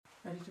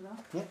Ready to roll?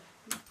 Yeah.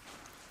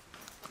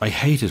 I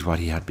hated what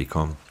he had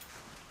become,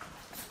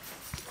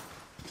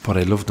 but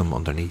I loved him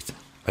underneath.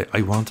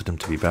 I wanted him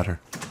to be better.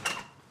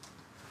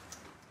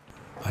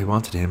 I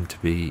wanted him to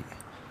be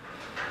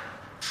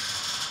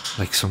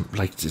like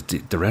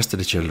the rest of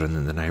the children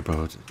in the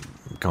neighbourhood,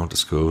 going to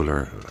school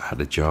or had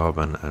a job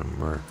and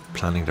were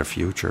planning their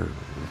future,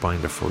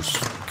 buying their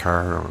first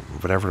car or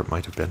whatever it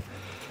might have been.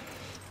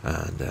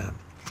 And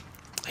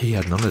he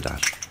had none of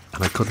that,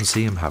 and I couldn't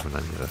see him having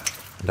any of that,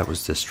 and that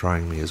was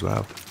destroying me as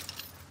well.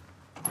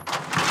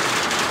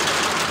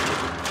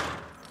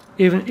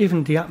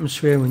 Even the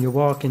atmosphere when you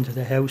walk into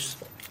the house,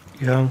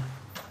 you know,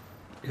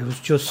 it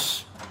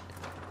was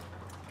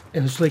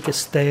like a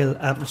stale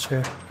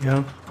atmosphere, you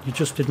know. You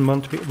just didn't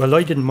want to be, well,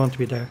 I didn't want to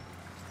be there.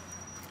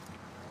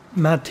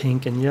 Mad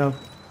thinking, you know,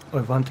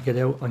 I want to get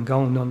out and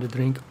go on the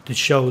drink to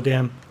show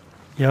them,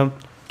 you know,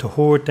 to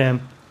hurt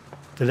them,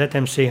 to let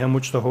them see how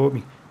much they hurt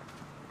me.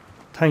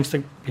 Thanks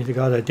to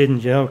God I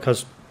didn't, you know,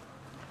 because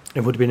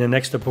it would have been an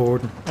extra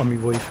burden on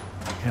my wife,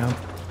 you know.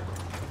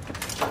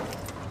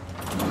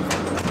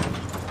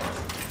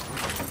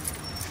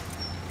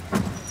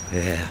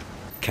 Yeah,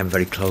 came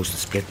very close to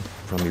splitting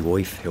from my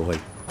wife, who I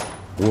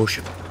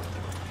worship.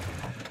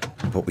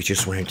 But we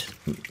just weren't.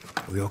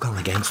 We were going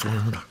against one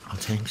another on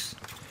things.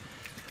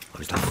 I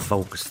was that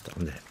focused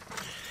on the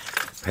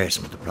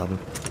person with the problem.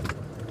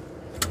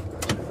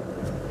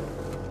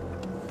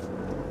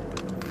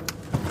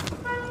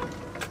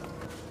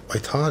 I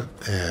thought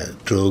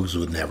drugs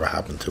would never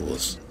happen to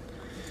us.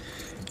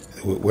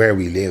 Where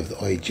we lived,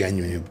 I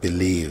genuinely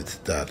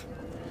believed that,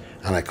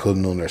 and I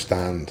couldn't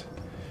understand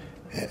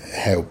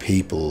how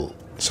people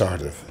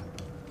sort of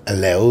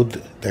allowed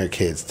their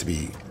kids to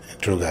be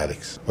drug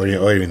addicts. I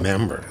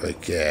remember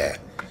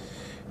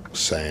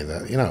saying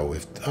that, you know,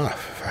 if it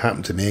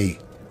happened to me,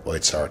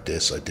 I'd sort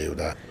this, I'd do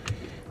that.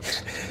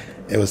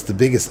 It was the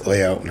biggest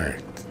eye-opener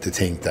to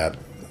think that,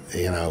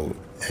 you know,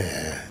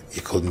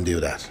 you couldn't do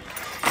that.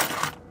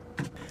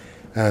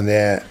 And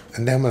then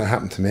when it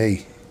happened to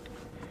me,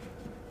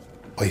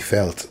 I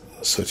felt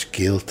such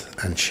guilt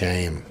and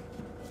shame.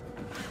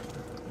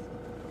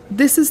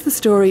 This is the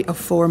story of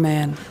 4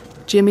 men,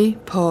 Jimmy,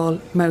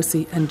 Paul,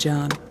 Mousey and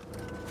John.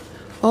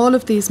 All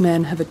of these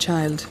men have a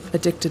child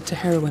addicted to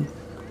heroin.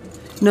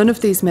 None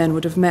of these men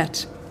would have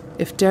met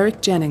if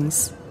Derek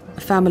Jennings,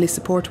 a family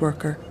support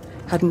worker,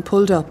 hadn't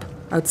pulled up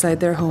outside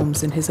their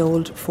homes in his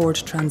old Ford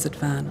Transit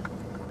van.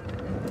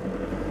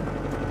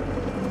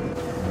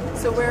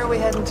 So where are we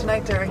heading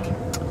tonight, Derek?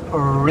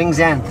 Rings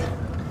End.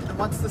 And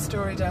what's the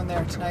story down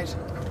there tonight?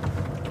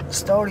 The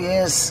story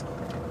is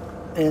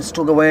it's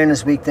Drug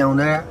Awareness Week down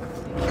there.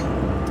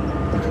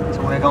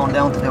 So we're going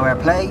down to do our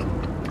play,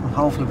 and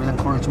hopefully we'll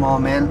encourage more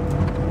men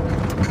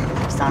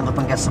to stand up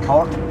and get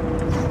support.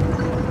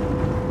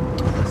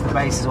 That's the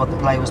basis of what the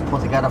play was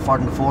put together for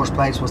in the first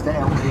place, was the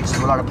outreach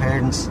to a lot of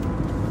parents,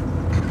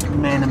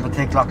 men in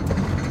particular.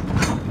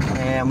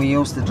 And we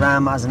used the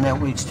drama as an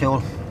outreach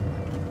tool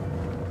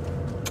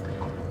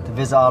to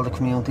visit all the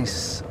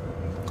communities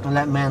and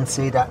let men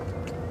see that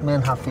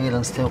men have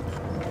feelings too.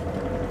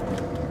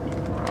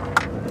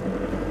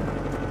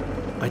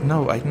 I'd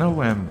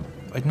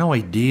no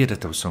idea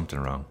that there was something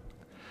wrong.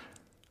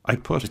 I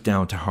put it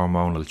down to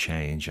hormonal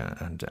change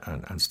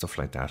and stuff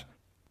like that.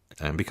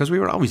 Because we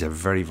were always a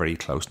very, very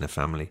close-knit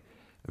family.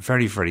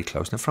 Very, very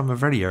close. Now, from a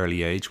very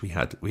early age, we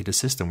had a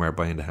system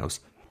whereby in the house,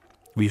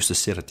 we used to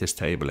sit at this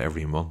table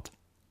every month,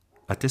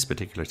 at this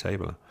particular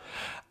table.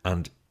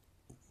 And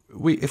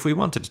if we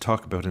wanted to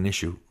talk about an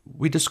issue,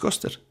 we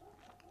discussed it.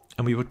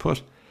 And we would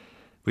put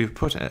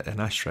an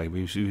ashtray.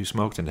 We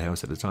smoked in the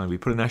house at the time. We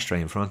put an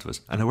ashtray in front of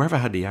us, and whoever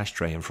had the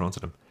ashtray in front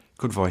of them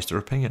could voice their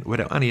opinion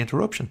without any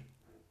interruption,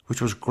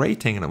 which was a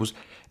great thing. And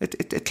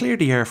it cleared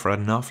the air for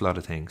an awful lot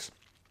of things.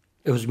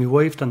 It was my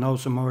wife that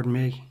knows it more than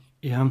me,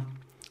 yeah.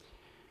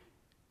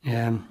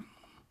 I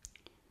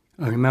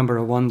remember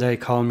her one day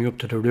calling me up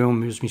to the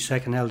room. It was my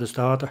second eldest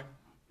daughter,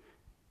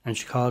 and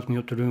she called me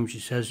up to the room. She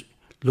says,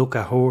 "Look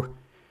at her."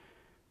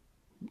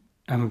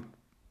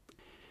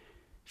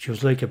 She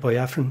was like a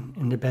biafran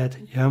in the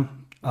bed, yeah.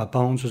 Her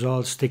bones was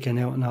all sticking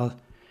out and all.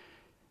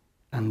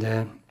 And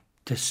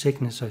the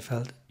sickness I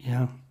felt,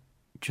 yeah,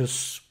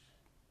 just,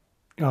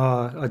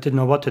 I didn't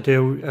know what to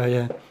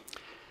do.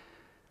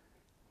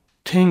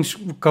 Things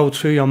go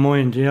through your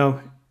mind, you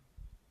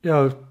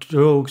know,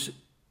 drugs,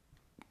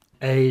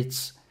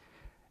 AIDS,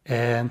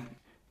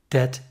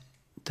 death,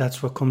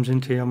 that's what comes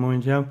into your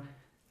mind, you know.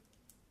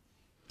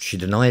 She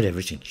denied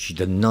everything.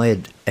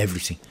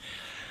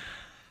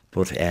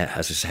 But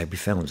as I said, we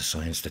found the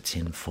signs, the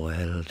tin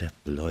foil, the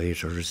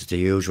lighters, the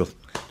usual,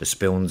 the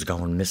spoons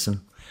going missing.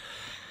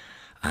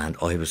 And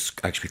I was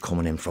actually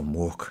coming in from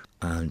work,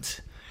 and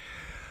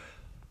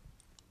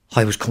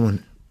I was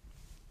coming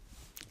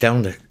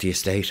down the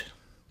estate,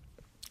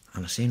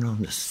 and I seen her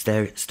on the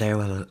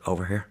stairwell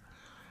over here.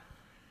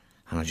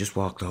 And I just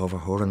walked over,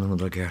 her and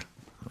another girl.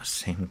 I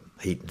seen them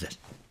eating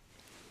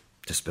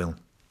the spoon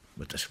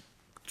with the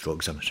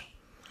drugs on it.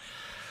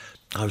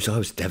 I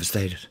was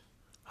devastated.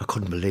 I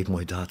couldn't believe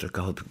my daughter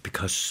go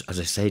because, as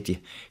I said to you,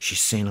 she's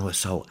seen I was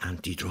so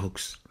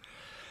anti-drugs.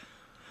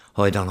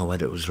 I don't know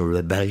whether it was a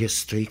rebellious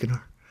streak in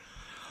her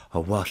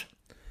or what.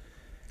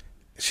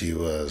 She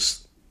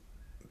was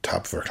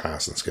top of her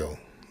class in school.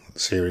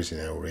 Seriously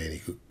now,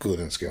 really good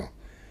in school.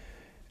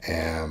 We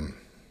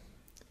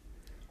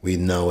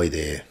had no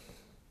idea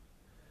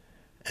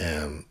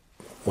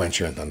when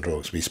she went on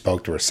drugs. We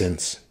spoke to her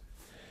since,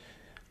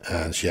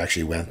 and she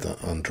actually went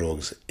on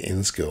drugs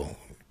in school.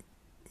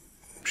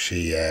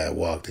 She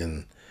walked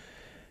in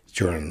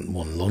during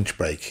one lunch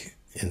break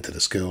into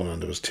the school,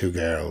 and there was 2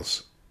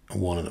 girls,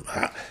 and one of them,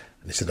 and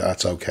they said,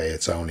 "That's okay,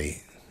 it's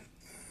only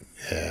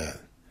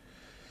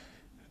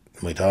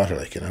my daughter,"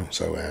 like, you know.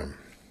 So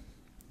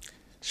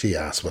she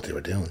asked what they were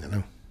doing, you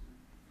know,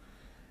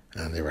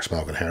 and they were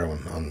smoking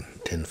heroin on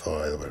tin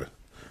foil with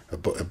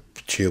a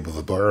tube of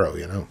a burro,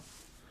 you know.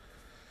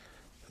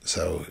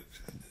 So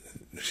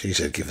she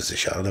said, "Give us a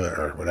shot of it,"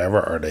 or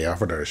whatever, or they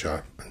offered her a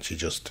shot, and she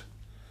just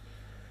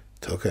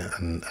took it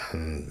and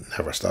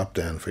never stopped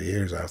then for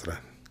years after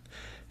that.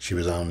 She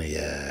was only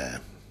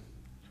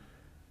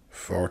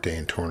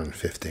 14, turning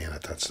 15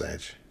 at that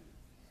stage.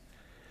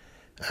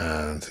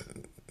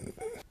 And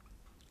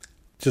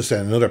just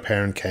another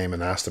parent came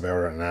and asked about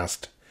her and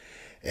asked,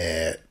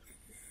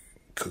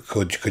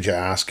 could you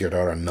ask your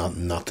daughter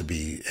not to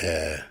be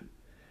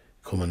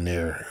coming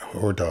near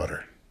her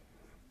daughter?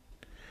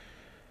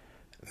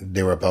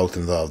 They were both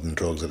involved in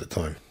drugs at the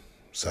time.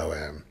 So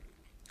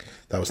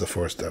that was the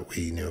first that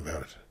we knew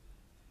about it.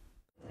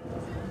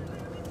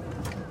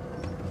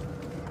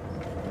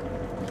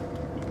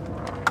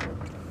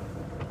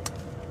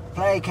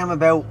 Play came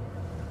about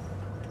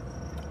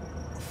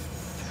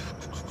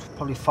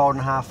probably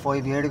 4.5,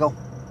 5 years ago.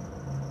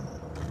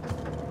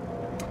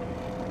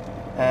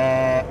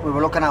 We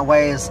were looking at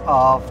ways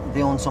of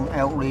doing some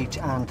outreach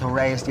and to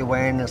raise the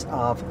awareness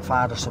of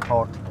father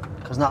support,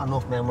 because not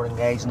enough men were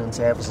engaging in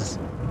services.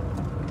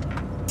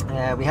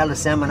 We held a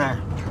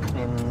seminar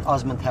in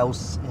Osmond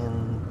House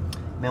in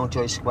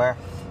Mountjoy Square.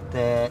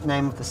 The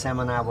name of the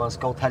seminar was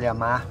Go Tell Your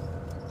Ma,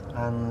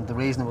 and the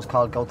reason it was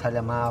called Go Tell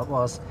Your Ma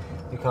was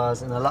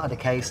because in a lot of the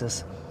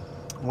cases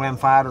when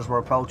fathers were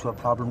approached with a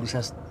problem, they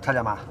says, "Tell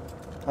your ma."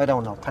 I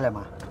don't know, tell your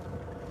ma.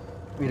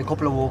 We had a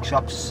couple of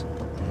workshops,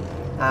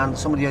 and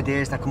some of the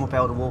ideas that come up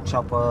out of the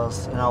workshop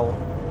was, you know,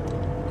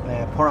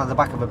 put on the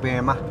back of a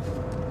beer mat,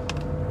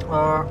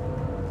 or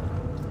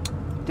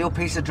do a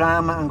piece of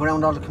drama and go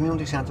around all the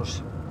community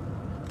centres.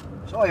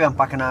 So I went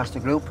back and asked the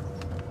group,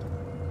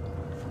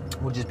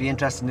 would you be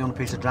interested in doing a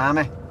piece of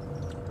drama?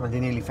 And they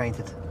nearly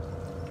fainted.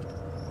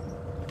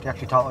 They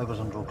actually thought I was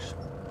on drugs.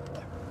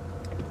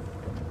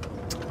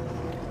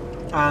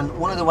 And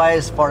one of the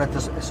ways for it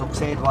to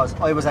succeed was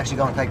I was actually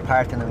going to take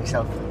part in it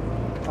myself.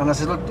 And I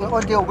said, look,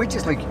 I'll do it with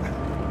you. Like,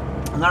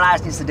 I'm not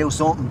asking you to do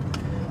something,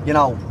 you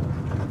know,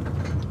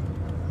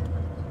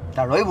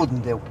 that I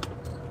wouldn't do.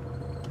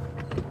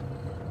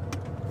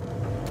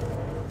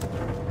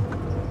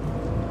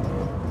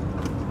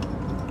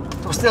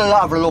 There was still a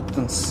lot of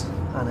reluctance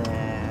and,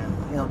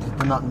 you know,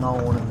 they're not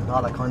known and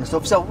all that kind of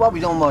stuff. So what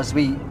we done was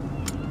we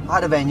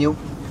had a venue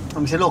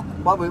and we said, look,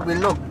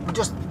 we'll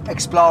just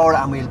explore it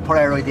and we'll put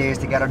our ideas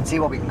together and see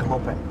what we can come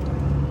up with.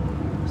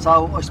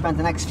 So I spent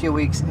the next few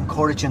weeks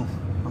encouraging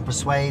and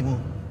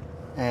persuading,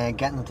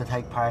 getting them to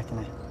take part in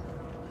it.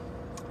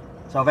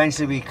 So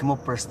eventually we come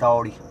up with a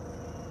story.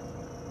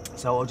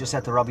 So I just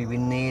said to Robbie, we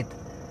need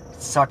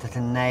sort of to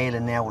nail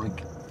it now.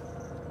 Like,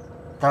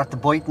 they're at the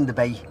biting the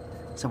bait,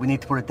 so we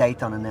need to put a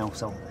date on it now.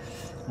 So,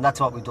 and that's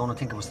what we've done. I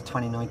think it was the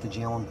 29th of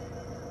June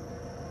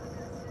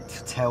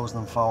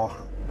 2004.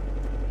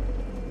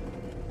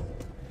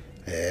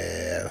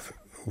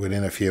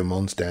 Within a few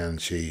months then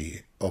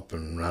she up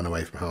and ran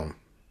away from home,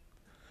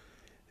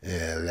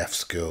 left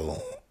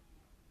school.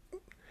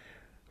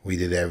 We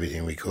did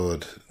everything we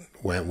could,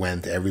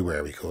 went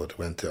everywhere we could,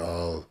 went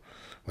to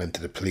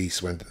the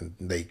police,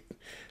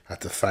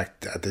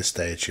 at this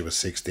stage she was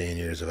 16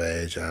 years of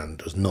age and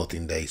there was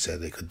nothing they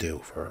said they could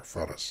do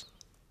for us.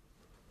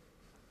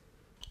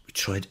 We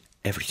tried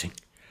everything.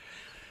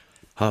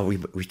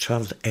 We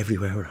travelled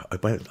everywhere. I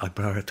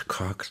brought her to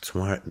Cork to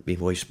my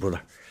wife's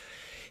brother.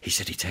 He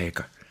said he'd take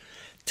her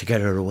to get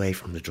her away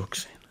from the drug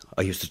scene.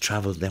 I used to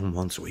travel down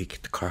once a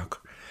week to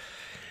Cork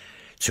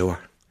to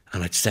her,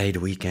 and I'd stay the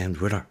weekend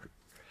with her.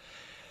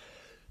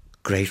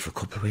 Great for a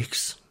couple of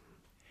weeks.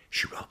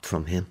 She robbed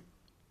from him,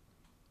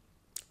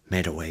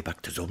 made her way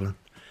back to Dublin.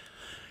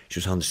 She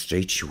was on the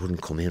street, she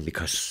wouldn't come in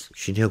because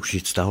she knew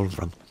she'd stolen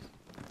from,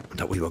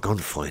 that we were going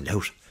to find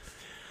out.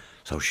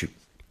 So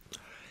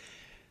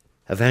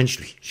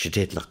eventually she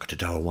did knock at the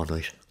door one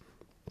night,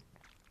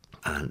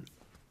 and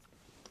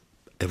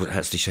it was,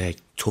 as they say,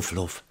 tough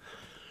love.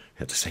 You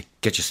have to say,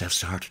 get yourself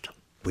started.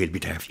 We'll be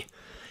there for you.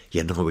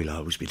 You know we'll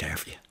always be there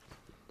for you.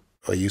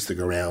 I used to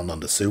go around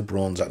on the soup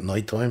runs at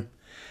night time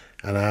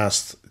and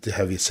asked,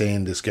 have you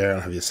seen this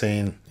girl? Have you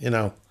seen, you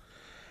know?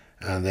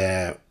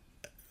 And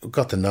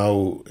got to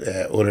know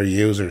other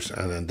users,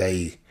 and then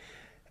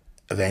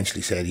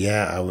eventually said,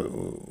 yeah,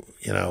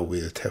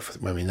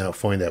 when we now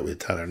find out, we'll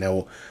tell her.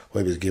 Now,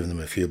 I was giving them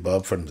a few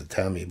bob for them to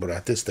tell me, but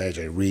at this stage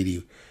I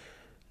really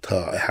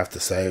thought I have to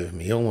save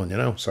my young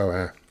one, so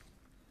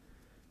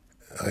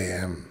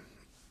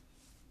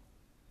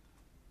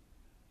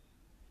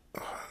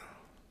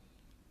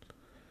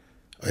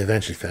I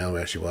eventually found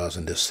where she was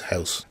in this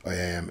house.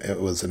 It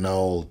was an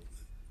old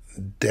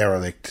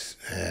derelict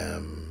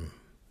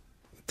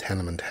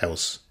tenement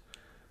house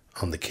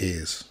on the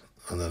quays,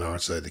 on the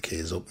north side of the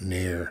quays, up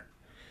near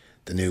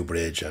the new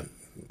bridge at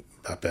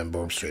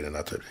Benburn Street and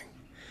that type of thing.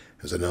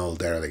 It was an old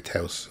derelict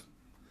house.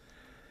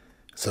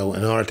 So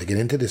in order to get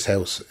into this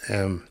house,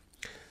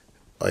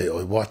 I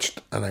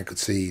watched, and I could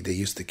see they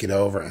used to get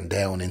over and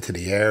down into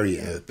the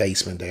area,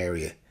 basement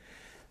area,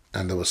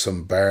 and there was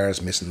some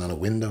bars missing on a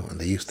window, and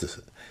they used to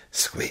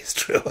squeeze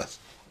through it.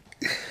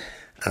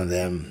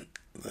 And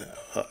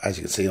as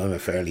you can see, I'm a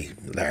fairly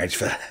large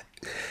fella,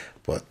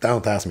 but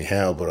don't ask me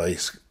how, but I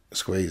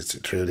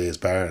squeezed through these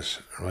bars,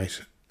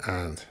 right?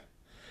 And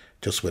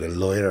just with a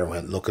lighter,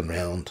 went looking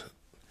round,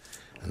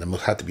 and there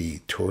must have to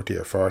be 30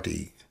 or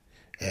 40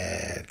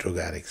 drug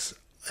addicts,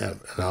 and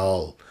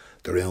all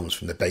the rooms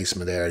from the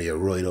basement area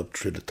right up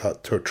through the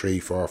top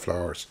 3-4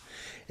 floors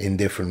in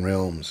different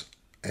rooms,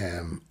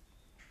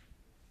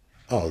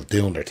 all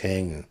doing their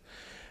thing.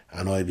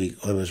 And I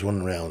was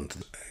running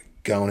around,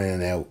 going in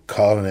and out,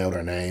 calling out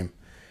her name,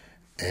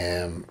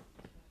 and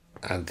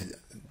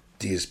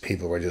these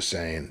people were just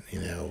saying,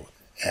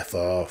 F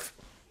off,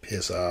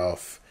 piss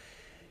off,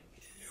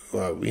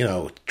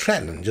 well,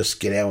 threatening,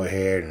 just get out of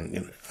here,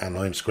 and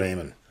I'm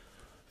screaming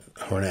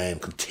her name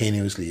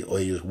continuously.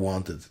 I just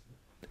wanted,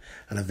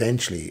 and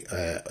eventually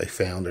I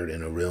found her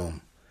in a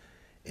room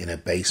in a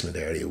basement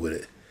area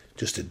with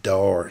just a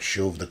door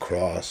shoved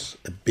across,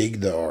 a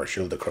big door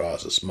shoved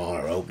across a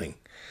smaller opening,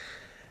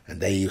 and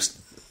they used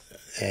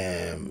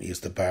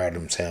to bar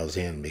themselves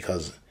in,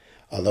 because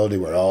although they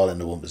were all in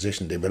the one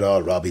position, they would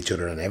all rob each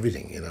other and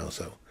everything,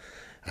 so,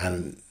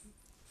 and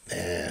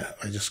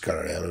I just got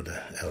her out of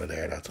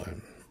there that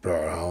time,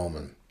 brought her home,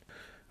 and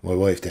my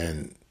wife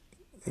then,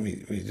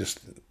 we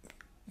just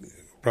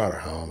brought her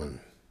home, and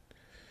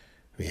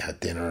we had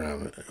dinner,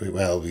 and we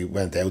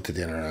went out to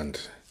dinner and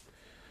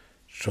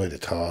tried to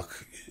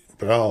talk,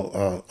 but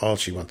all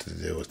she wanted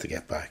to do was to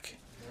get back.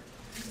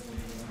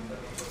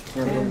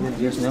 Tell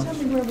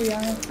me where we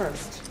are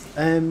first.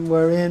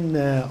 We're in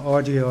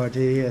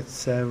RDRD.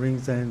 It's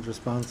Ringsend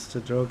Response to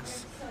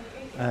Drugs.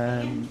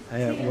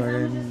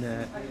 We're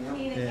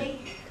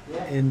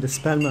in the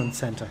Spellman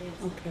Centre.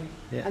 Okay.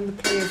 Yeah. And the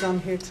play is on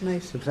here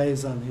tonight? The play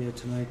is on here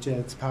tonight, yeah.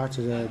 It's part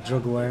of the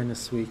Drug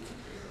Awareness Week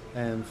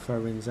for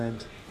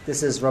Ringsend.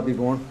 This is Robbie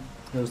Bourne,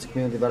 who's the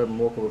community development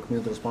worker with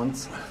Community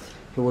Response,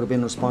 who would have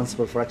been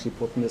responsible for actually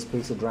putting this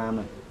piece of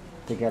drama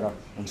together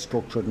and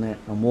structuring it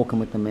and working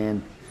with the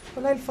men.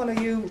 Well, I'll follow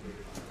you.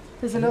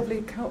 There's a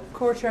lovely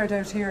courtyard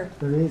out here.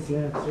 There is,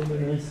 yeah, it's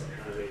really nice.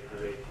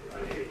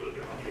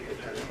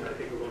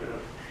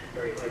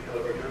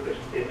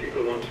 If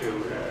people want to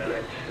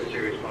elect a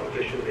serious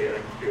politician, they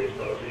elect a serious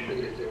politician.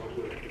 If they want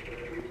to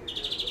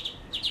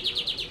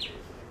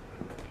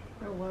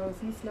Oh wow,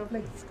 isn't this lovely?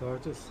 It's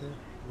gorgeous,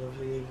 yeah.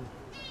 Lovely evening.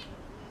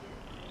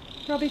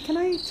 Robbie, can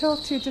I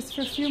talk to you just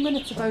for a few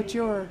minutes about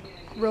your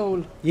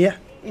role Yeah.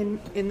 in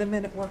the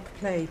Men at Work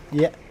play?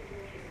 Yeah.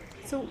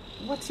 So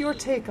what's your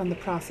take on the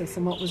process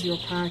and what was your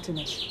part in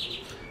it?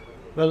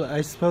 Well,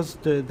 I suppose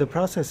the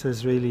process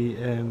is really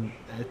an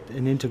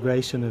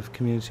integration of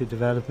community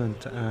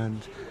development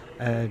and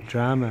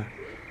drama,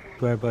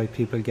 whereby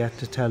people get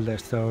to tell their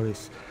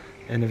stories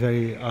in a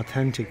very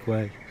authentic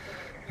way,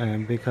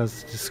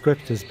 because the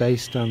script is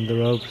based on the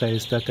role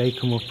plays that they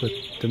come up with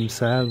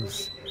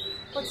themselves.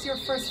 What's your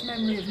first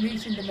memory of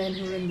meeting the men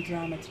who were in the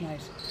drama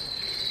tonight?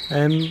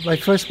 My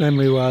first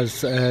memory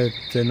was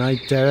the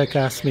night Derek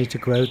asked me to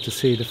go out to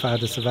see the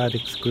Fathers of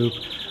Addicts group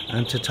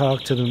and to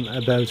talk to them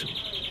about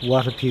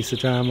what a piece of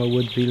drama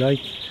would be like.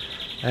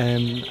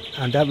 And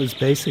that was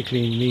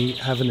basically me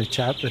having a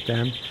chat with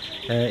them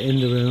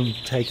in the room,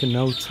 taking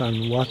notes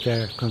on what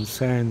their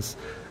concerns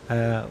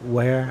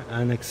were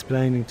and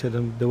explaining to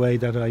them the way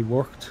that I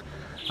worked.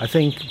 I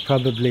think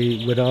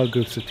probably with all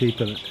groups of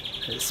people,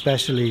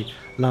 especially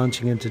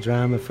launching into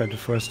drama for the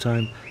first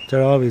time,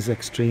 they're always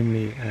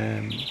extremely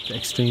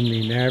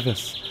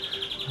nervous.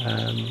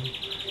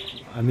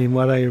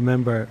 What I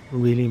remember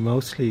really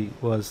mostly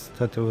was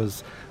that there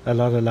was a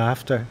lot of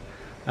laughter,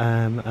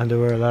 and there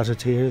were a lot of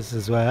tears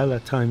as well.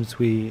 At times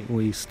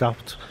we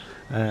stopped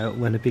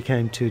when it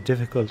became too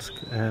difficult,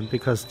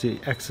 because the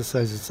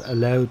exercises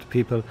allowed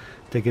people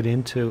to get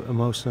into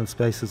emotional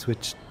spaces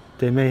which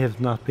they may have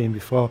not been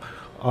before,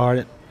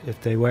 or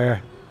if they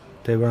were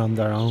on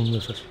their own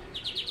with it.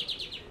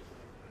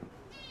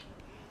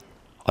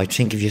 I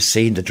think if you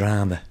see the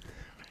drama,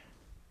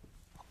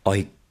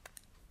 I'm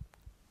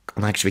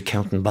actually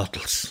counting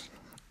bottles.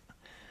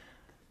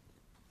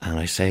 And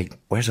I say,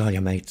 where's all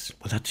your mates?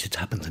 Well, that just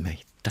happened to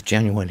me. That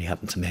genuinely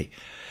happened to me.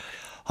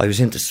 I was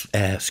into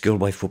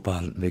schoolboy football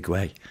in a big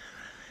way.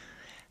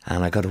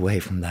 And I got away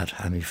from that.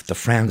 I mean, the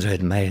friends I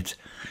had made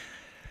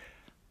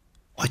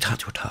I thought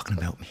they were talking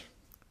about me.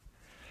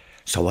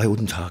 So I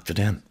wouldn't talk to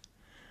them.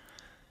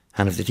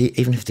 And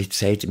even if they'd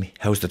say to me,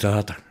 how's the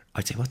daughter?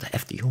 I'd say, what the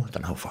F do you want to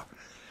know for?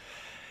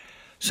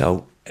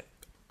 So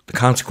the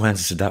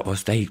consequences of that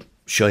was they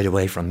shied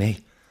away from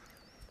me.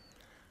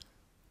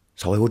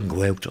 So I wouldn't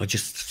go out. I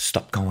just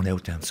stopped going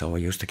out then. So I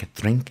used to get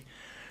drink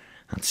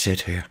and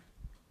sit here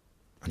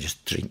and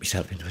just drink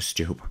myself into a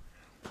stupor.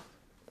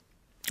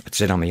 I'd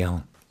sit on my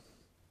own.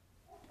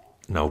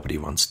 Nobody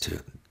wants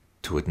to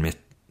admit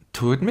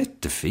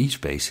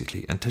defeat,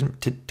 basically, and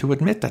to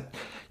admit that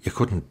you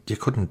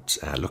couldn't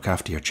look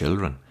after your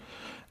children,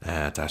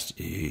 that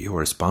you were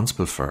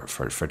responsible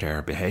for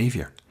their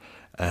behaviour.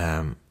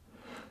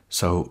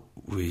 So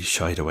we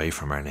shied away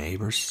from our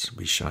neighbours.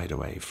 We shied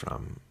away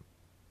from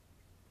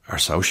our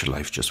social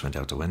life. Just went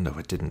out the window.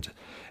 It didn't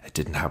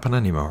happen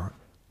anymore.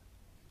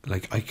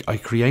 Like I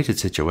created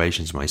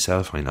situations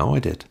myself. I know I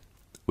did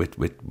with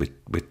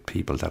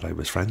people that I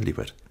was friendly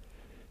with,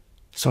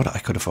 so that I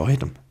could avoid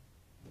them.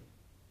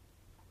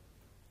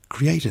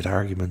 Created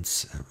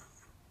arguments,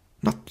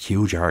 not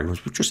huge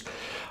arguments, but just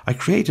I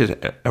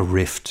created a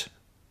rift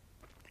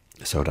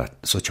so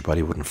that such a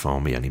body wouldn't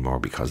phone me anymore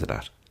because of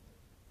that.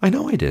 I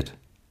know I did.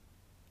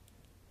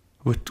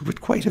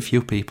 With quite a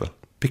few people,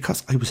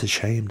 because I was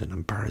ashamed and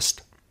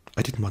embarrassed.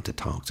 I didn't want to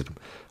talk to them.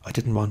 I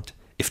didn't want,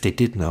 if they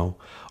did know,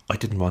 I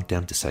didn't want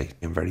them to say,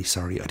 I'm very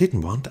sorry. I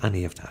didn't want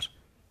any of that.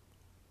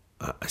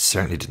 I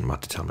certainly didn't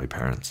want to tell my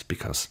parents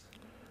because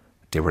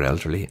they were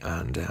elderly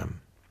and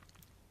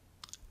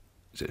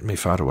my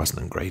father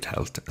wasn't in great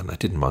health, and I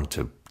didn't want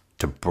to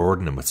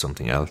burden him with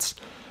something else.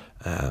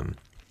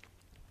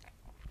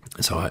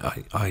 So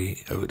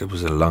it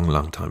was a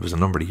long time. It was a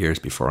number of years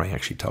before I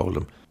actually told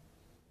him.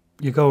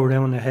 You go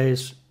around a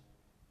haze,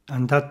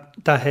 and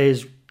that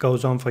haze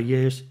goes on for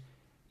years,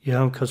 you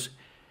know, because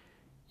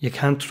you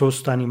can't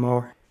trust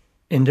anymore.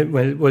 While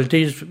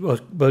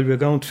we're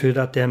going through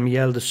that, then my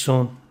eldest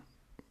son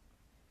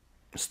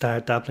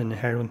started dabbling in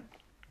heroin,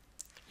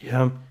 you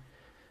know.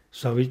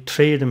 So we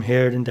three of them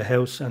here in the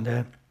house,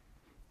 and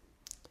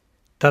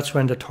that's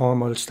when the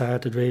turmoil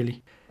started,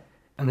 really.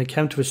 And it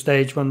came to a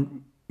stage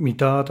when my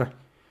daughter,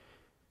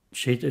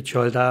 she'd a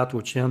child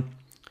afterwards, you know,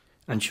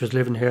 and she was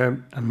living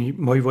here, and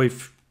my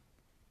wife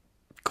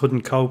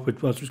couldn't cope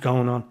with what was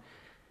going on.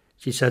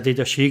 She said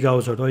either she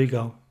goes or I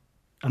go,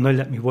 and I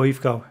let my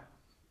wife go,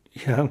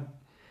 you know,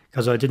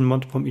 because I didn't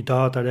want to put my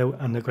daughter out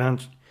and the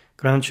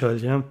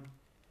grandchild, you know.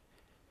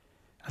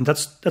 And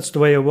that's the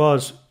way it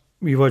was.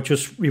 We weren't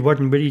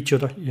with each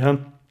other, you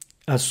know,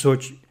 as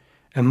such.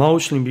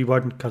 Emotionally, we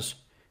weren't, because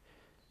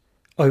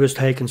I was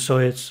taking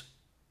sides,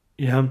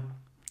 you know.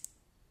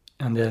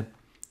 And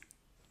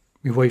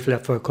my wife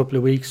left for a couple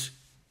of weeks.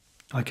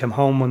 I came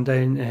home one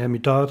day and my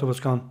daughter was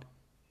gone.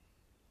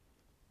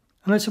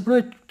 And I said,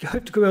 but I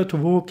have to go out to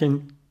work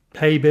and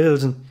pay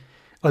bills, and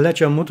I'll let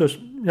your mother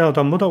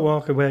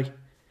walk away.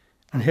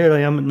 And here I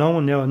am with no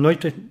one now. At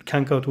night I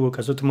can't go to work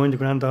because I have to mind the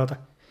granddaughter.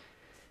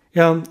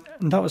 Yeah,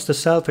 and that was the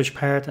selfish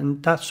part,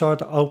 and that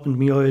sort of opened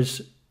my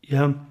eyes,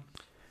 yeah.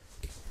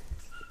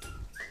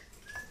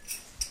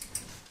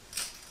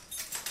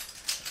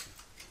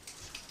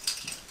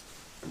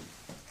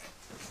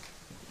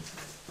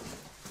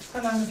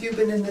 How long have you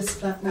been in this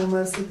flat now,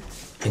 Mousey?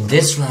 In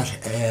this flat,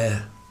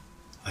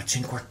 I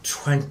think we're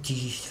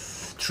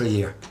 23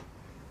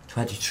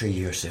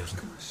 years, Susan.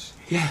 Gosh.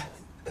 Yeah.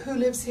 Who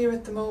lives here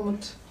at the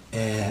moment?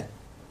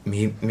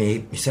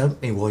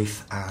 Myself, my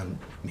wife, and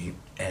me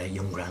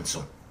young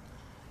grandson.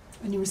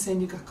 And you were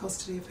saying you got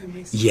custody of him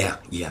recently?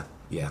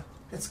 Yeah.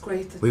 That's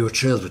great. We were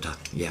thrilled with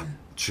that, yeah.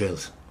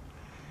 Thrilled.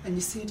 And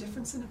you see a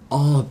difference in him?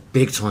 Oh,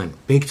 big time.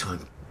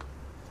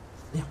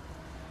 Yeah.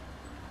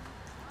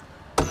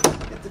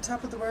 At the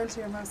top of the world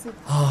here, Mousey.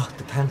 Oh,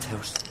 the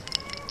penthouse.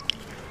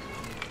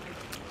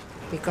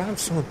 My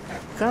grandson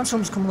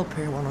was coming up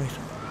here one night,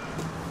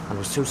 and there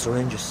was 2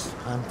 syringes,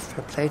 and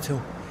fair play to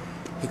him.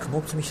 He come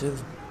up to me,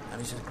 Susan,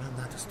 and he said,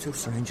 Grandad, there's 2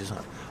 syringes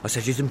on. I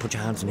said, you didn't put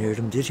your hands near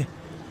them, did you?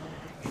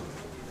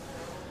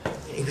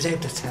 He was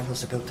able to tell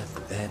us about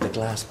the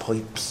glass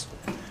pipes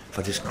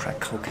for this crack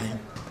cocaine.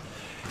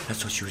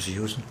 That's what she was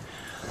using.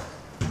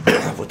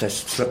 But the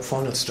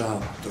final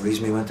straw, the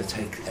reason we went to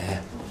take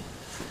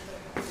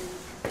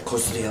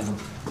custody of him,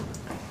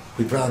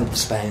 we brought him to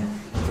Spain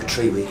for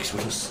 3 weeks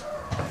with us.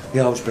 We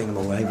always bring him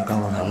away. We're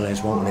going on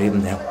holidays, won't leave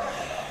him now.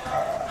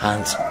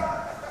 And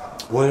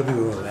while we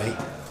were away,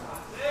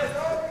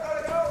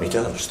 my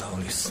daughter stole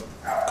his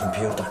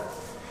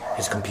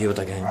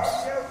computer games.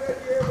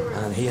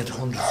 And he had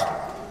hundreds.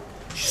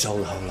 She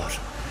sold a whole lot.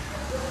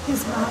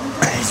 His mum?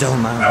 His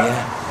own man,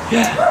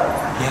 yeah.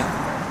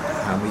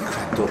 And we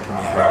cracked up and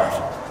we heard it.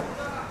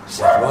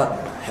 Said, what?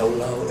 How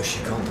low is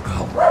she going to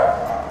go?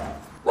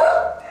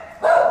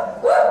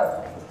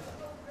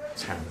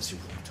 It's harmless, you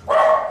wouldn't.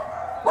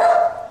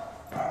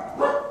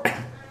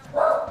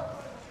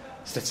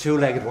 It's the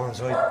 2-legged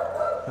ones, right?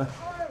 Huh?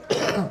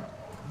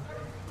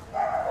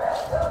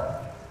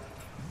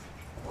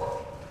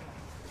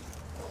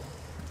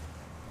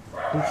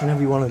 Each and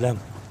every one of them,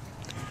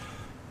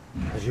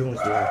 as young as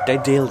they are, they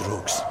deal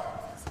drugs.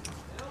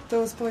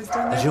 Those boys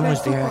down there As young play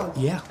as they are,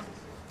 football? yeah,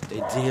 they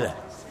deal it.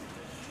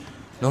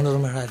 None of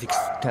them are addicts.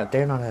 No,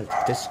 they're not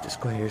addicts. This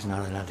guy here is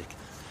not an addict.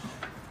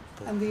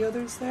 And the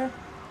others there?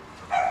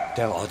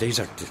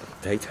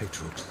 They take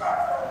drugs.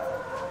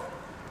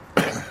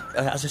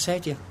 As I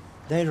said to you,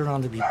 later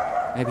on there'll be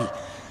maybe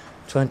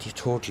 20,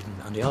 30,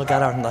 and they all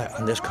gather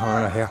on this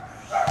corner here.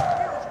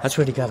 That's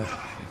where they gather.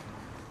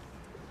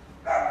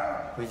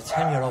 We had a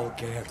 10-year-old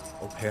girl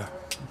up here,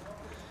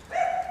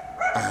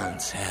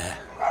 and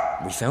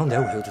we found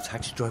out who the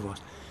taxi driver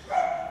was.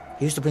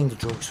 He used to bring the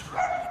drugs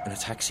in a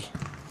taxi,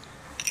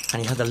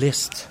 and he had a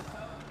list,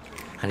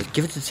 and he'd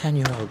give it to the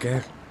 10-year-old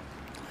girl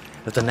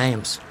with the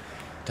names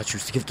that she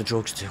used to give the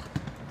drugs to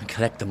and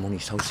collect the money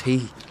so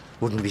he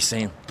wouldn't be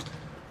seen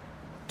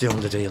doing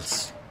the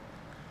deals.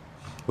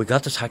 We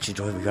got the taxi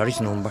driver, we got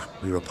his number,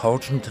 we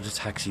reported him to the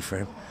taxi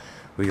firm,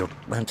 we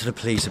went to the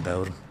police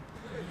about him.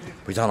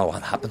 We don't know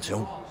what happened to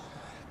him,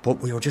 but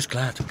we were just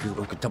glad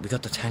that we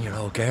got the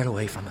 10-year-old girl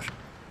away from it.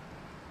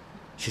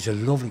 She's a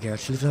lovely girl.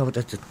 She lives over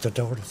the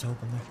door that's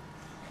open there.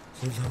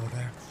 She lives over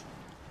there.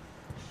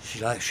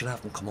 She'll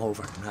have them come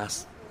over and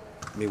ask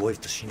my wife,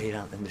 does she need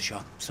anything in the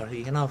shop? So,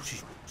 you know,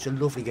 she's a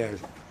lovely girl.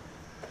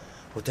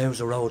 But there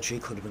was a road she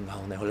could have been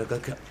going now.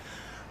 Look,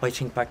 I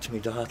think back to my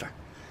daughter,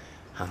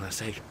 and I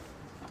say,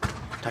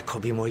 that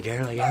could be my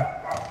girl again,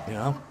 you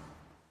know?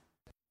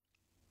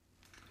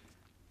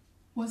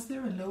 Was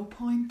there a low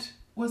point?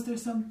 Was there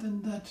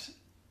something that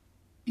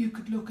you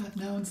could look at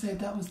now and say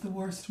that was the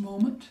worst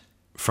moment?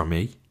 For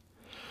me?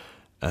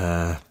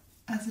 As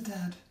a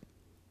dad?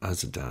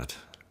 As a dad.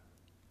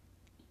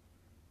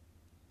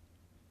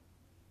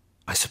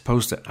 I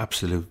suppose the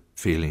absolute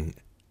feeling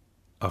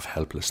of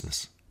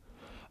helplessness,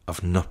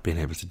 of not being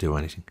able to do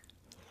anything,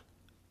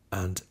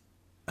 and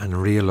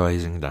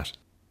realising that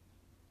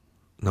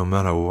no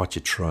matter what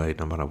you tried,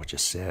 no matter what you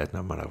said,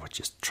 no matter what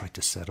you tried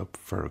to set up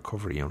for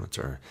recovery units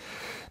or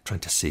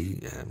trying to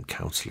see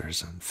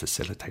counsellors and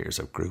facilitators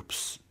of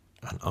groups,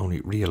 and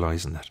only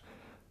realising that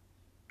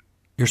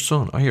your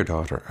son or your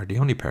daughter are the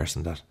only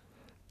person that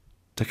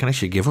can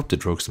actually give up the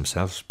drugs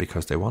themselves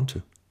because they want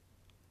to.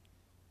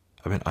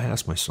 I mean, I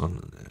asked my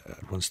son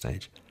at one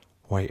stage,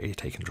 why are you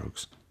taking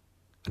drugs?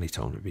 And he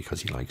told me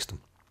because he likes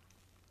them.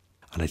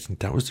 And I think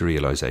that was the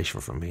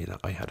realisation for me that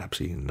I had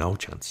absolutely no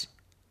chance.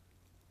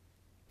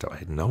 That I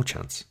had no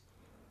chance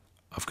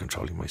of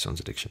controlling my son's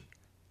addiction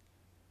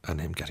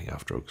and him getting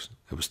off drugs.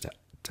 It was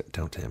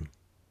down to him.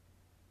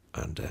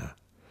 And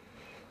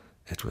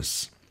it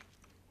was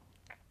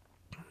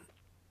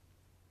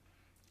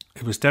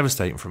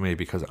devastating for me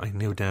because I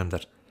knew then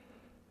that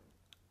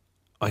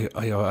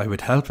I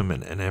would help him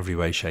in every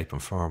way, shape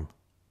and form,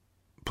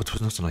 but there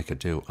was nothing I could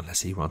do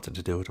unless he wanted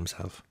to do it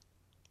himself.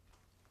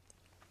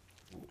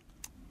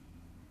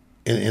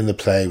 In the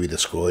play we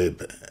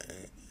describe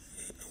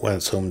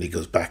when somebody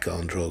goes back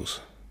on drugs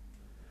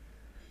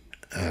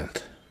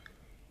and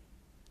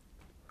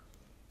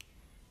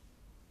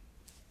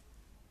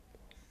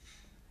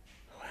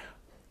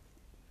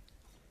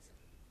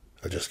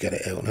I'll just get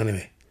it out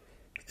anyway.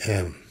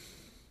 It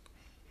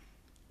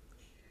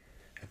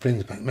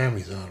brings back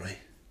memories, all right.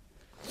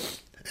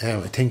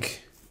 I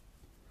think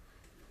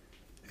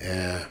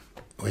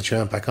when she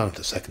went back on it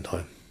the second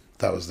time,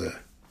 that was the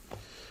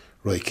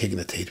right kick in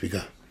the teeth we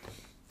got.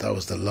 That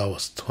was the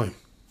lowest time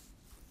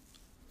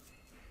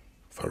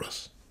for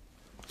us.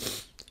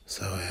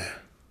 So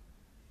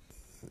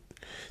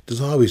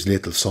there's always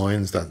little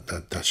signs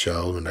that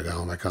show when they're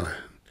going like on it,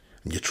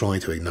 and you're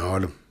trying to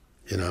ignore them,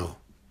 you know.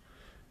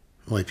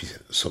 Might be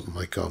something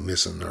might go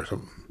missing or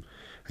something,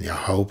 and you're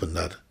hoping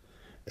that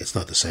it's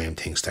not the same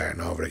thing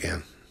starting over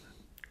again.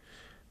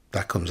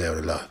 That comes out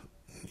a lot,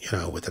 you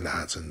know, with the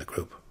lads in the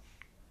group.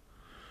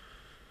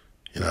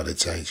 You know, they'd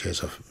say,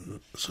 geez, I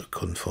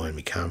couldn't find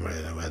my camera.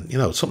 And, you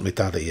know, something like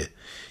that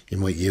you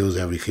might use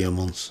every few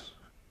months,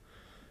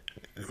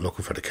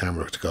 looking for the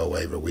camera to go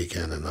away for a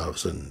weekend, and all of a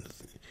sudden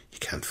you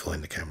can't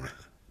find the camera.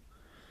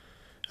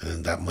 And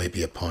then that might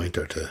be a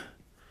pointer to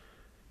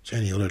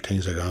any other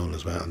things are going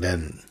as well. And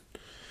then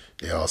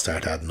they all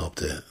start adding up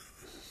to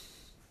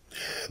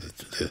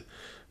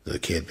the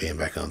kid being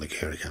back on the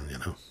gear again, you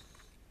know.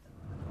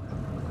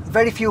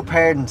 Very few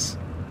parents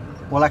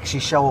will actually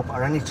show up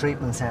at any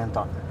treatment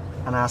centre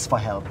and ask for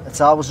help.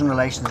 It's always in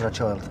relation to their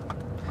child.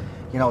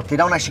 You know, they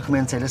don't actually come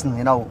in and say, listen,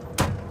 you know,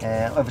 I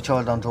have a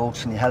child on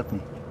drugs, can you help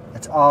me?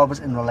 It's always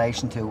in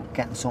relation to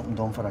getting something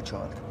done for their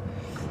child.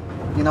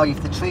 You know, you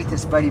have to treat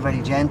this very,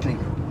 very gently,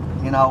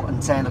 you know,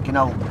 and saying, look, you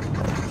know,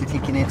 you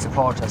think you need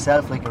support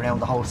yourself, like around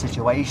the whole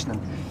situation,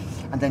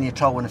 and then you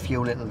throw in a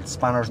few little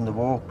spanners in the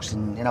works,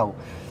 and, you know,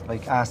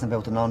 like asking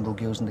about the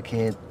non-drug using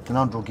the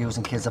non-drug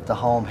using kids up the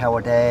home, how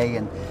are they,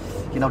 and,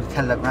 you know, they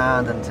tell their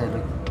grand and say,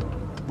 like,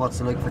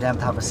 what's it like for them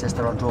to have a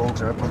sister on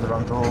drugs or a brother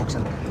on drugs,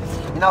 and,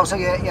 you know, so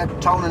you're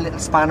throwing in little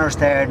spanners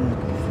there, and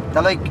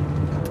they're like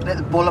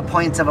little bullet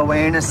points of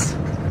awareness,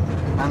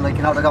 and, like,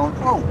 you know, they're going,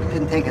 oh,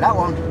 didn't think of that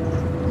one,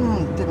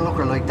 didn't look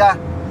like that,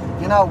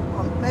 you know,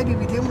 maybe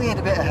we do need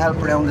a bit of help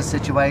around the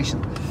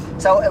situation.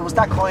 So it was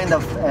that kind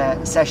of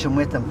session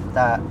with them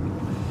that,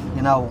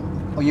 you know,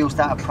 I used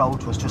that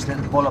approach, was just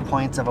little bullet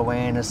points of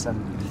awareness, and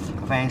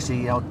eventually,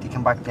 you know, they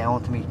came back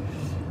down to me,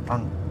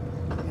 and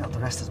you know, the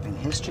rest has been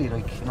history.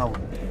 Like, you know,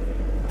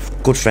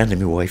 Good friend of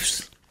my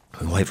wife's.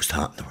 My wife was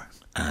talking to her,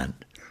 and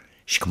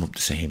she come up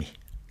to see me,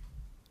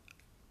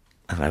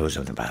 and I was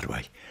in a bad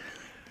way,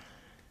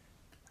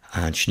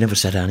 and she never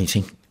said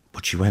anything,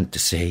 but she went to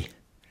see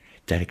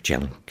Derek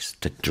Jennings,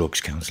 the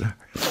drugs counsellor.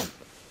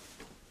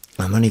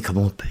 And when he come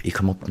up,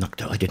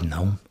 knocked out. I didn't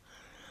know him.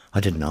 I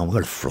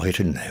got a fright. I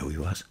didn't know who he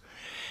was.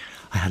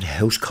 I had a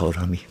house coat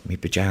on me, my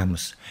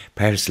pyjamas,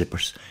 pair of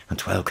slippers, and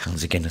 12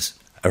 cans of Guinness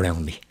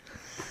around me.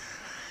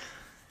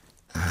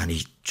 And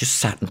he just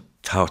sat and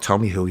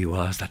told me who he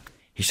was. That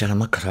he said, I'm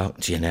not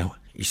talking to you now.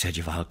 He said,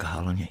 you've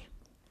alcohol on you.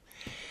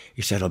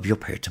 He said, I'll be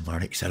up here tomorrow.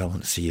 He said, I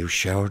want to see you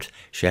showered,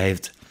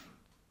 shaved,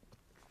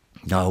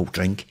 no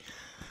drink,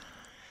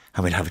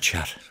 and we'll have a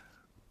chat.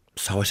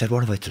 So I said, what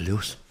have I to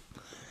lose?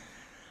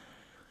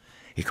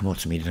 He come up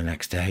to me the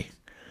next day,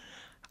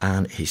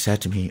 and he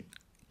said to me,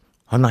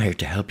 I'm not here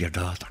to help your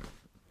daughter.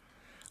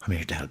 I'm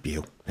here to help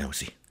you,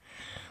 Mousey.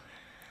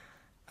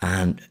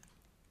 And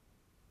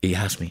he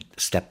asked me to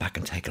step back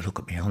and take a look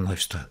at my own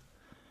lifestyle,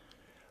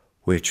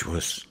 which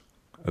was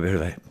a bit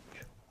of a,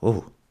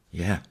 oh,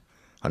 yeah,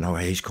 I know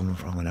where he's coming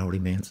from, I know what he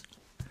means.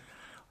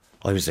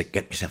 I was like,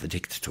 get myself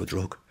addicted to a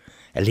drug,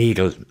 a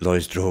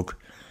legalised drug,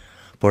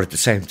 but at the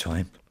same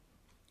time,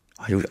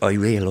 I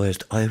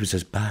realised I was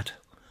as bad,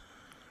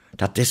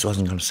 that this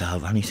wasn't going to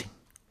solve anything.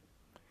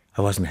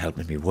 I wasn't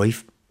helping my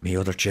wife, my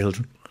other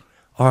children,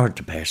 or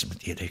the person with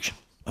the addiction.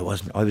 I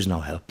was no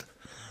help.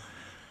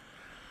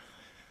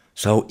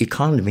 So he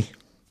conned me.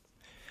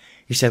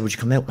 He said, would you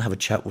come out and have a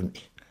chat with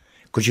me?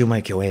 Could you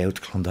make your way out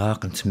to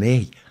Clondalkin to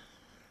me?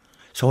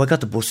 So I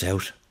got the bus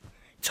out.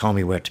 He told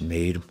me where to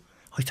meet him.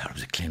 I thought it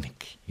was a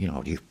clinic, you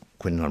know, you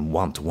went on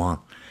one-to-one.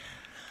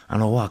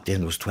 And I walked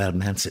in, there was 12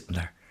 men sitting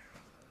there.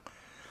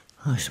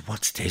 I said,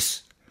 what's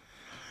this?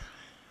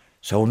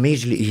 So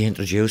immediately he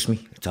introduced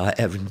me to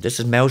everyone. This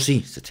is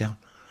Mousey, sit down.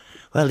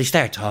 Well, they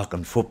started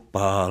talking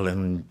football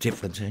and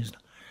different things.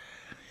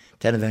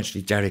 Then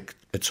eventually Derek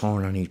would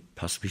turn and he'd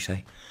possibly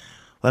say,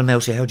 well,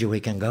 Mousey, how'd your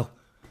weekend go?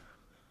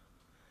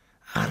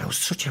 And it was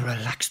such a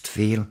relaxed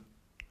feeling.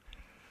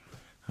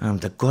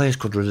 And the guys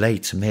could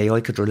relate to me,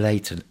 I could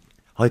relate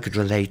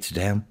to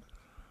them.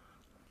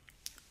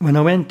 When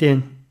I went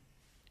in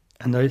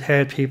and I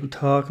heard people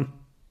talking,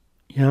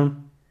 you know,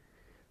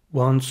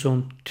 one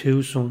son,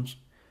 two sons,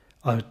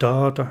 a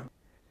daughter,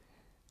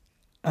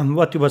 and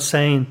what they were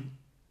saying,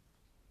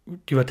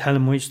 they were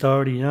telling my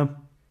story, you know,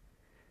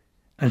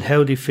 and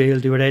how they feel,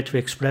 they were able to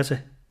express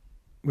it,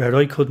 where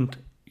I couldn't,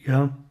 you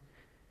know.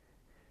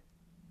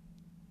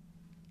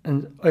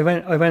 And I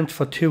went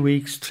for 2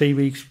 weeks, 3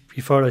 weeks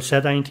before I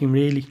said anything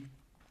really.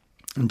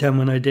 And then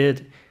when I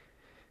did,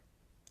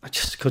 I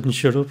just couldn't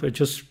shut up. It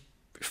just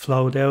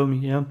flowed out of me,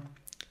 you know.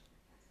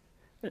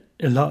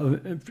 A lot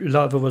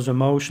of it was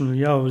emotional,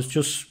 you know. It was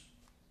just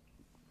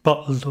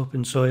bottled up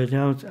inside, you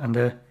know. And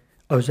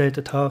I was able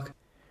to talk.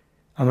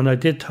 And when I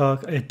did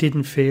talk, it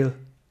didn't feel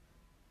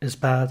as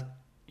bad,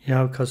 you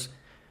know, because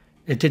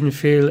it didn't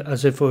feel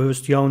as if I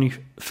was the only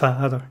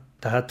father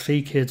that had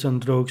 3 kids on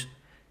drugs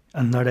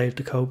and not able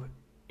to cope,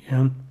 you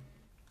know.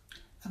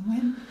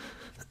 And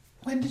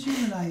when did you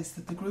realise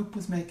that the group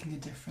was making a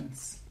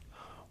difference?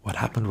 What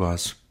happened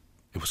was,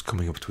 it was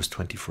coming up to his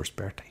 21st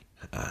birthday,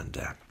 and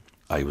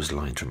I was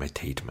lying through my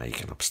teeth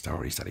making up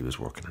stories that he was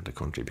working in the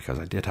country, because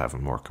I did have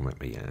him working with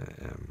me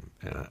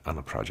on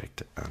a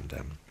project, and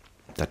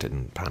that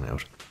didn't pan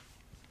out.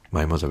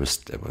 My mother was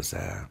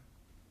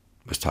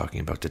talking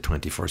about the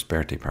 21st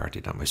birthday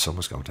party that my son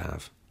was going to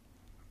have.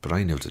 But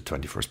I knew the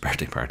 21st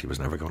birthday party was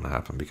never going to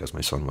happen because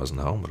my son wasn't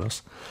home with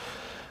us.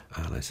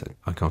 And I said,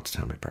 I'm going to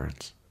tell my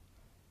parents.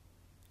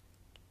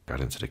 Got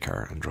into the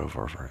car and drove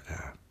over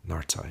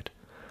north side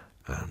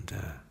and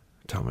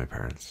told my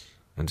parents.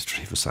 And the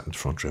 3 of us sat in the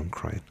front room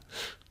crying.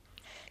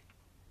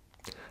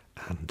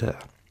 And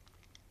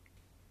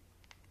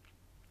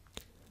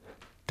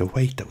the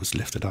weight that was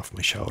lifted off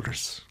my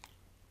shoulders.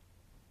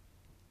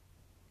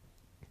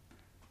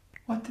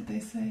 What did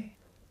they say?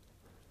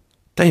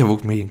 They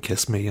hugged me and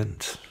kissed me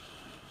and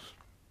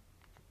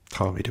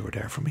told me they were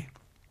there for me.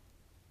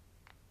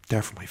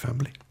 There for my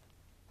family.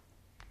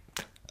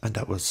 And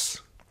that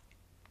was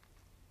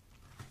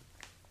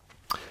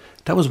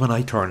when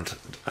I turned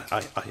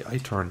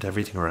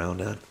everything around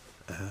then.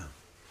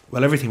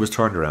 Well, everything was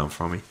turned around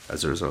for me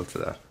as a result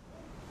of that.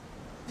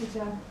 Hey,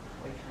 John.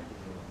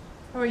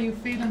 How are you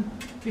feeling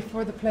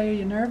before the play? Are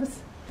you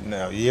nervous?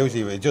 No,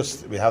 usually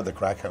we have the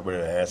crack out with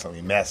the rehearsal,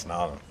 we mess and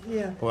all.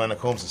 Yeah. But when it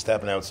comes to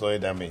stepping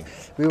outside, then we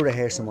were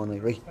rehearsing one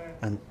night, right?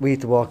 And we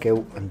had to walk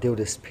out and do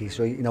this piece,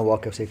 right? You know,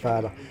 walk out, say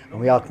Father.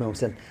 And we all come out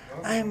saying,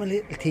 I'm a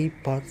little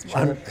teapot.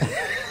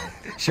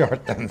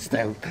 short and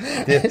stout.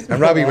 And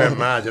Robbie went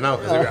mad, you know,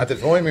 because at the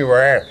time we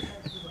were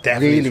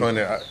definitely trying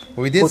to...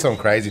 we did some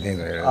crazy things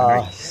here.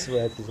 Oh,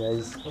 sweat his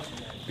eyes.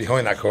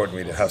 Behind that curtain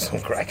we did have some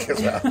crack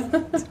as well.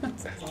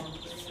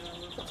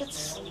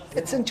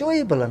 It's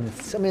enjoyable, and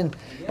it's, I mean...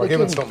 We're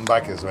giving something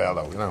back as well,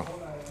 though, you know.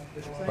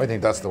 I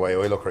think that's the way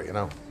I look at it, you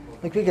know.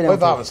 Like we get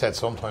I've out often said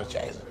sometimes,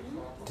 Jason,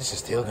 this is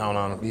still going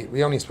on.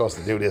 We only supposed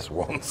to do this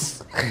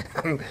once.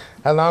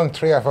 How long?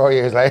 3 or 4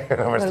 years later,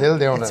 and we're still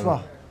doing it's it.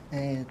 What?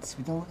 It's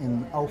we done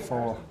in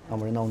 04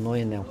 and we're in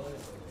 09 now.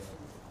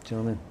 Do you know what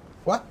I mean?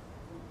 What?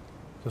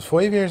 Just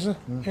 5 years, is it?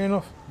 Fair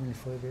enough. Nearly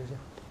 5 years, yeah.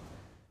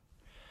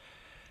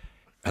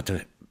 At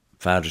the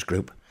fathers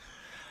group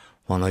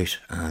one night,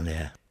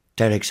 and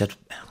Derek said,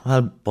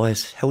 well,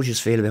 boys, how would you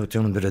feel about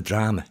doing a bit of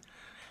drama?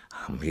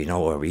 And you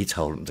know where we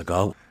told him to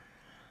go.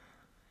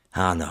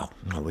 No,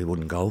 we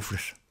wouldn't go for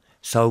it.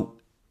 So,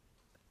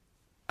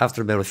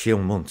 after about a few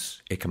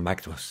months, he came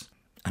back to us,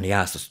 and he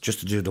asked us just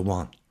to do the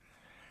one.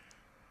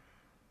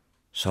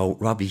 So,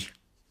 Robbie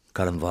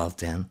got involved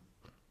then.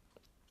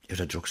 He was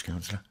a drugs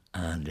counsellor,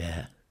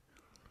 and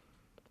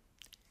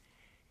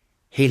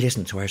he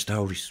listened to our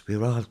stories. We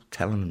were all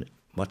telling him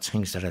what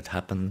things that had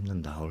happened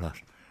and the whole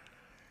lot.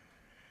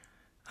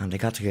 And they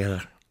got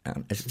together,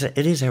 and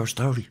it is our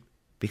story,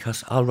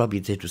 because all Robbie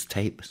did was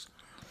tape us.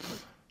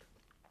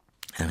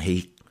 And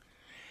he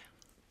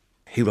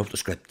wrote the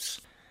scripts,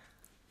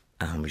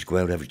 and we'd go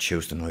out every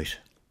Tuesday night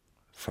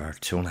for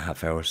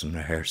 2.5 hours and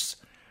rehearse.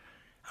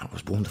 And it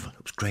was wonderful,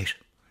 it was great.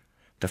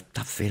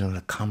 That feeling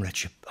of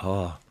comradeship,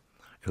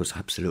 it was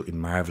absolutely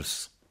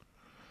marvellous.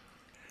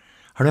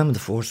 I remember the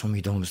first one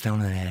we done was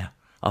down in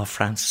off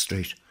Francis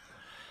Street.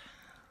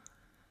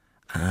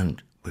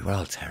 And we were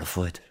all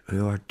terrified.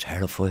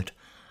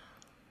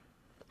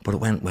 But it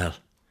went well.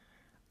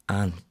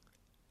 And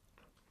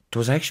there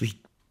was actually,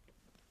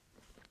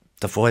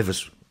 the 5 of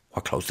us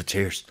were close to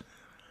tears.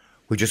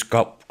 We just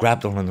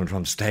grabbed one another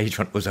on stage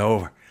when it was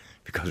over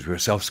because we were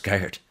so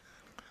scared.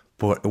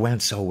 But it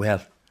went so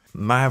well.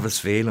 Marvellous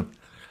feeling.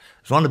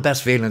 It was one of the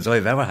best feelings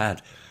I've ever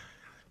had,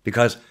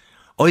 because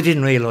I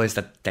didn't realise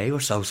that they were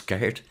so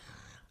scared.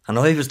 And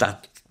I was I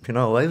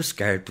was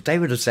scared, but they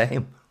were the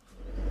same.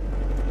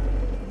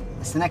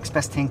 It's the next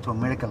best thing to a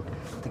miracle,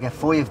 to get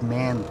 5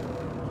 men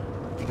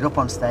to get up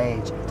on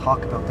stage and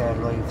talk about their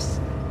lives,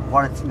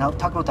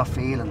 talk about their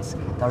feelings,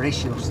 their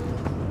issues,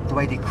 the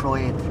way they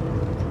cried,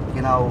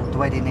 the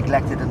way they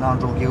neglected the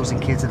non-drug using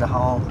kids at the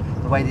home,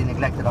 the way they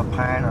neglected their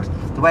partners,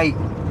 the way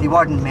they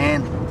weren't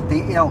men.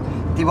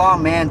 They were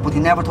men, but they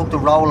never took the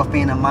role of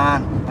being a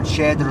man and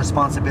shared the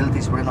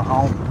responsibilities within a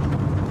home.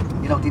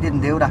 They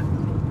didn't do that.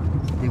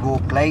 They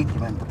worked late, they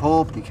went to the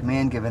pub, they come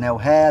in giving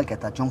out hell,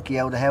 get that junkie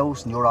out of the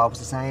house, and you're always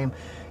the same.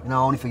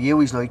 Only for you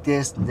he's like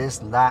this and this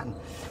and that. And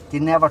they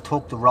never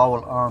took the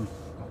role on,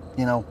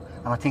 and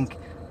I think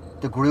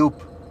the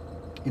group,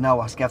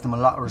 has given them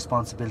a lot of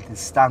responsibility to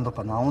stand up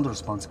and own the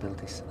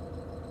responsibilities.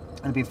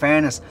 And to be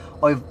fairness,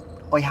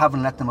 I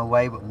haven't let them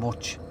away with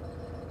much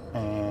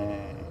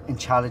in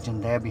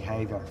challenging their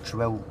behaviour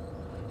throughout,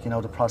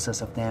 the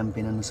process of them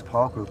being in the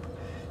support group.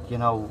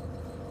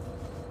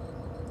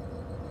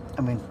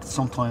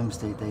 Sometimes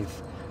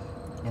they've,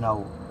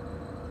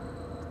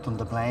 done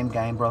the blame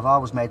game, but I've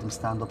always made them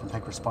stand up and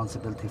take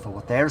responsibility for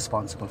what they're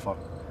responsible for,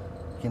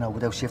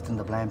 without shifting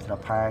the blame to their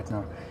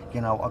partner,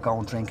 or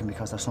going drinking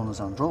because their son is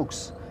on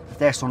drugs. If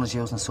their son is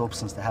using a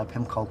substance to help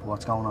him cope with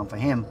what's going on for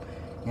him,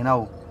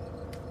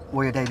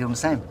 why are they doing the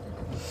same?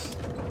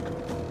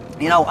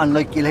 And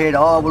like you'll hear,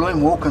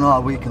 I'm working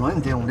all week and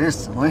I'm doing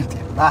this and I'm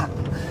doing that,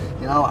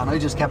 and I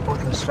just kept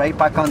putting it straight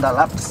back on their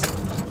laps.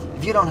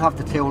 If you don't have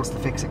the tools to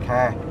fix a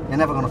car, you're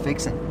never going to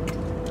fix it.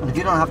 And if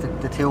you don't have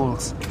the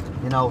tools,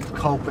 to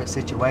cope with a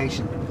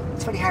situation,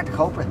 it's very hard to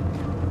cope with,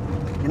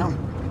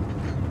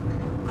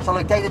 So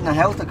like they didn't know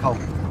how to cope.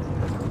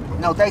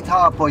 They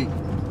thought by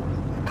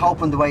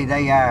coping the way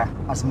they are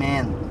as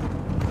men,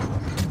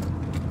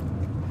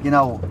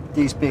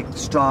 these big,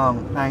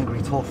 strong,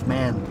 angry, tough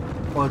men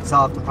would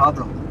solve the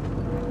problem.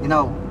 It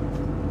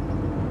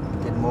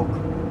didn't work.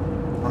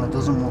 And it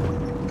doesn't work.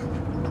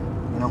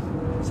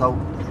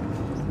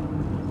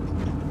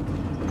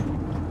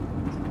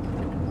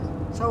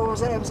 So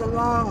it was a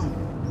long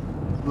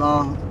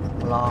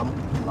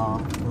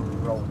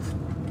road.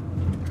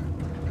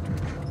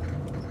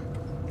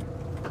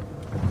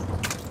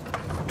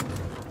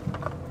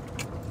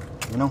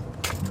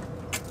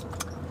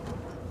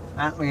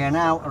 And we are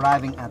now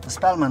arriving at the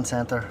Spellman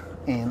Centre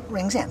in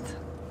Ringsend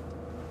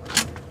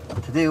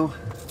to do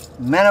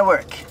Men at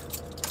Work.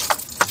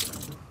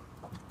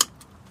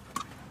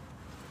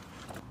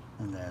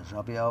 And there's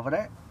Robbie over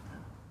there.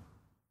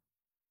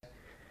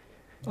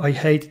 I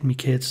hated my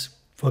kids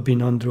for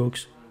being on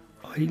drugs.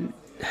 I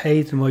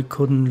hated them, I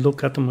couldn't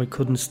look at them, I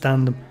couldn't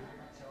stand them.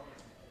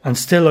 And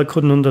still I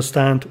couldn't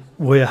understand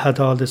why I had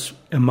all this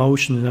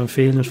emotion and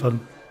feelings for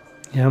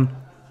them.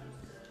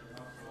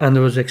 And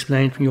it was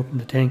explained to me up in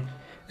the thing,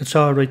 it's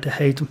alright to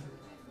hate them.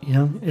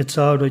 It's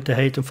alright to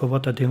hate them for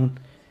what they're doing.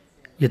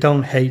 You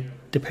don't hate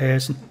the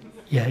person,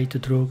 you hate the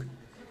drug.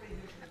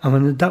 And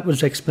when that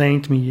was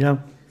explained to me,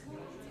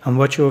 and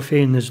what you're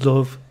feeling is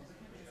love,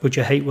 but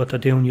you hate what they're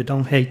doing, you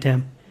don't hate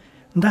them.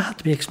 And that had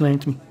to be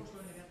explained to me.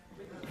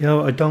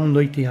 I don't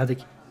like the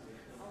addict,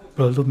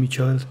 but I love my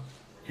child.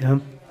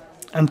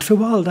 And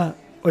through all that,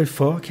 I have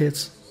 4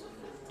 kids.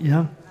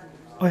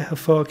 I have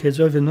 4 kids.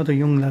 I have another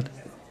young lad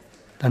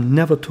that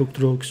never took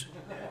drugs,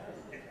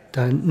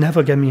 that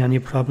never gave me any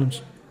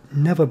problems,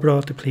 never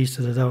brought the police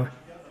to the door.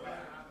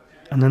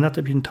 And I'm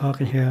not been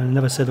talking here and I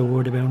never said a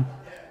word about him.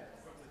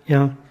 You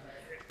know,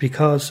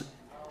 because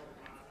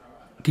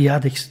the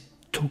addicts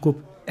took up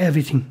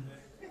everything.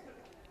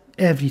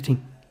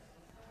 Everything.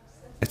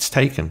 It's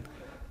taken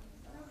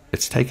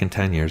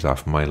 10 years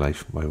off my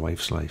life, my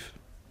wife's life,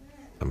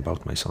 and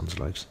both my sons'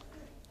 lives,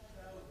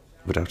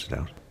 without a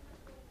doubt.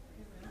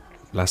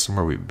 Last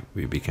summer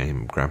we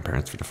became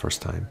grandparents for the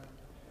first time,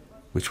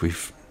 which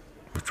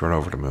we're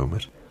over the moon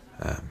with,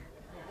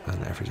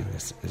 and everything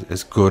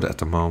is good at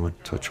the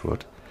moment, touch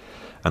wood,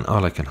 and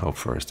all I can hope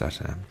for is that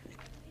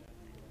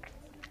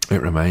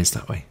it remains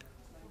that way.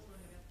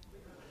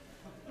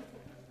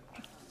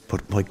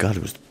 But my God,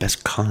 it was the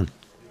best con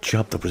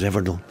job that was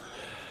ever done.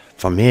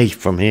 For me,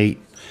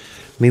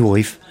 my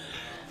wife,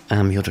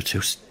 and my other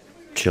two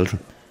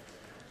children.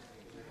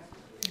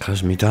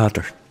 Because my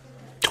daughter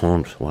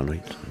turned one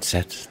night and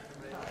said,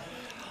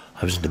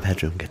 I was in the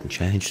bedroom getting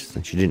changed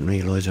and she didn't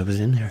realise I was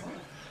in here.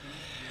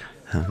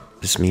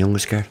 This is my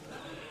youngest girl.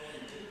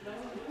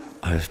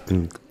 I was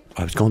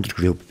going to the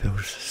group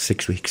about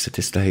 6 weeks at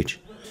this stage.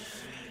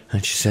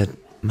 And she said,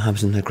 Mum,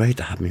 isn't it great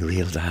to have my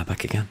real dad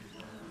back again?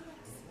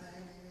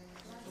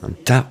 And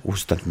that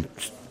was the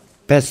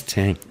best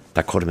thing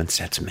that could have been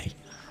said to me.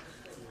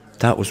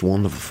 That was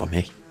wonderful for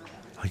me.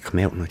 I come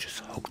out and I just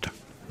hugged her.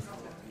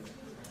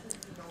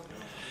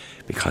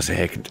 Because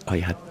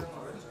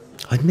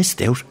I'd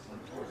missed out.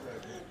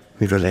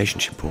 My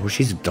relationship with her,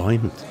 she's a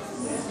diamond.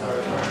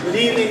 Good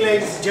evening,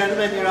 ladies and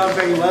gentlemen. You're all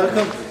very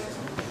welcome.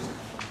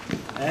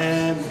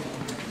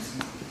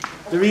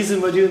 The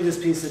reason we're doing this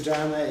piece of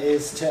drama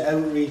is to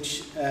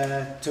outreach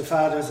to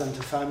fathers and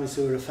to families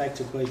who are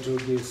affected by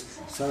drug use.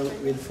 So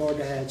we'll forward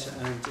ahead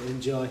and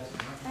enjoy.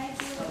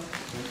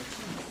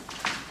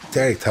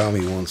 Derek told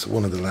me once,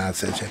 one of the lads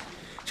said,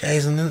 Jay,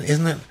 isn't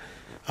it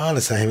all the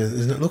same?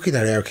 Isn't it lucky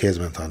that our kids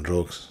went on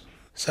drugs?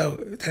 So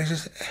Derek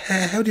says,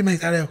 how do you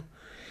make that out?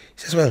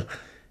 He says, well,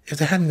 if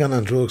they hadn't gone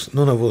on drugs,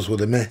 none of us would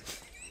have met.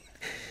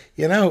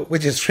 You know,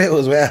 which is true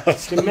as well.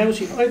 The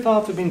Mousey, I've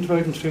often been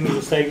driving through my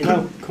estate, you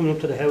know, coming up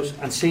to the house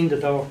and seeing the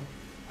door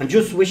and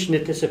just wishing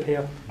it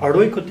disappear,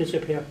 or I could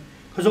disappear,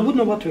 because I wouldn't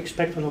know what to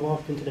expect when I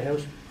walked into the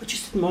house. I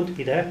just didn't want to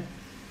be there.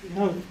 You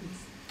know,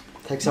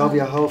 Takes over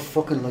your whole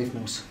fucking life,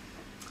 Mouse.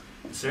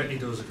 It certainly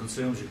does, it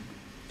consumes you.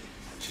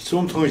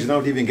 Sometimes you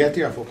don't even get to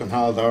your fucking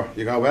hall door.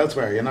 You go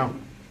elsewhere, you know.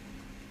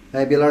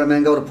 Maybe a lot of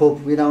men go to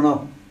pub, we don't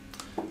know.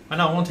 I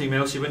know one thing,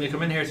 Mousey, when you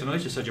come in here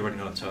tonight you said you weren't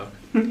going to talk.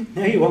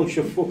 now you won't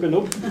shut fucking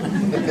up.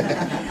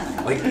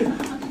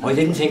 I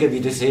didn't think it'd be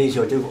this easy.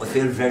 I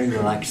feel very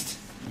relaxed.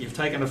 You've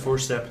taken the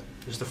first step.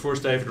 It's the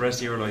first day for the rest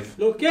of your life.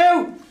 Look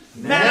you!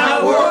 Men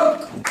at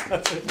work!